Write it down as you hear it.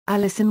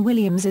Allison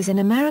Williams is an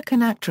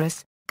American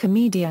actress,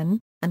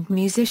 comedian, and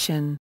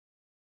musician.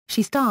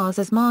 She stars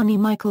as Marnie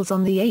Michaels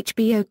on the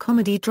HBO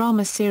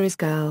comedy-drama series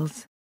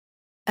Girls.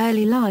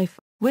 Early life: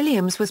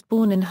 Williams was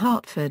born in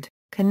Hartford,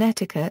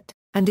 Connecticut,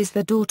 and is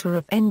the daughter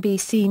of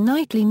NBC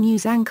nightly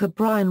news anchor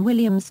Brian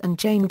Williams and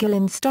Jane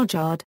Gillan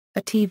Stoddard,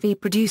 a TV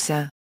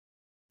producer.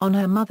 On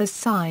her mother's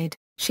side,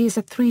 she is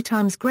a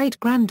 3-time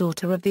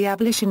great-granddaughter of the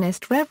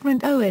abolitionist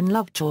Reverend Owen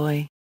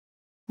Lovejoy.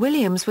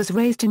 Williams was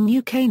raised in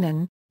New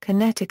Canaan,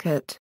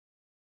 Connecticut.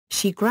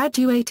 She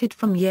graduated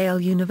from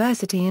Yale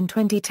University in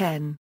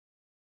 2010.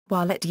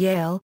 While at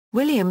Yale,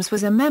 Williams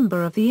was a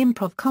member of the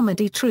improv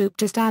comedy troupe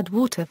Just Add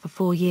Water for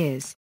 4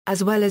 years,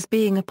 as well as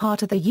being a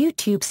part of the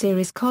YouTube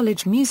series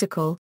College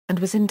Musical, and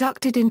was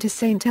inducted into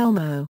St.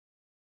 Elmo.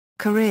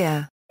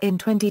 Career: in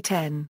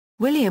 2010,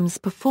 Williams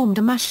performed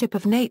a mashup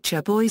of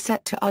Nature Boy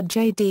set to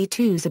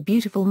RJD2's A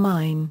Beautiful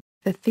Mind,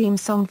 the theme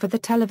song for the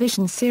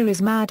television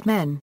series Mad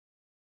Men.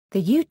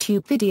 The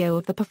YouTube video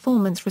of the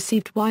performance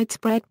received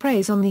widespread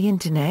praise on the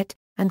internet,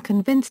 and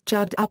convinced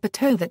Judd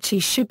Apatow that she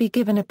should be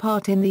given a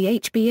part in the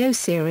HBO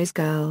series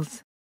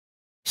Girls.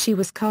 She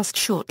was cast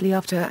shortly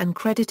after and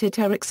credited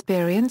her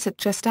experience at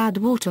Just Add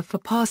Water for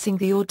passing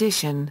the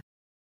audition.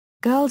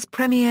 Girls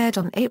premiered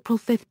on April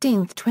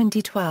 15,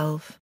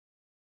 2012.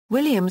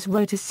 Williams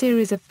wrote a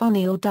series of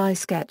Funny or Die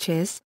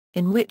sketches,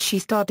 in which she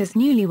starred as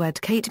newlywed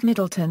Kate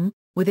Middleton,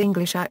 with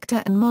English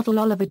actor and model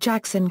Oliver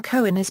Jackson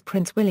Cohen as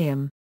Prince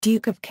William,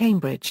 Duke of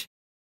Cambridge.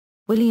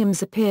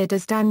 Williams appeared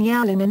as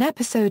Danielle in an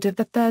episode of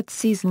the 3rd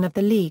season of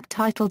The League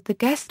titled The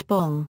Guest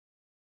Bong.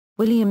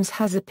 Williams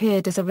has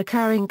appeared as a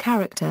recurring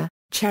character,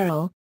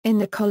 Cheryl, in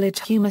the college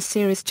humor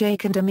series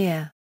Jake and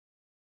Amir.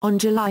 On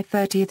July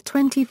 30,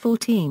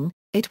 2014,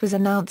 it was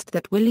announced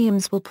that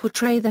Williams will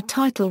portray the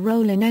title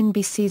role in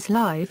NBC's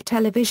live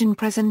television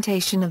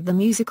presentation of the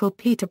musical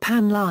Peter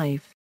Pan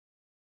Live,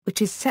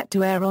 which is set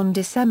to air on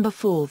December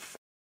 4.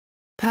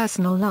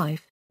 Personal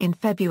life: in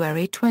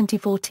February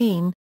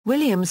 2014,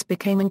 Williams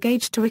became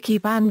engaged to Ricky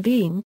Van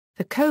Veen,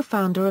 the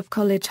co-founder of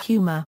College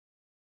Humor.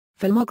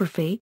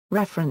 Filmography,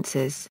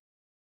 references.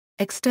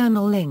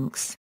 External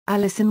links: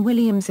 Allison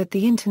Williams at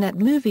the Internet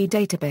Movie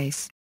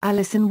Database,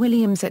 Allison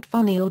Williams at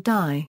Funny or Die.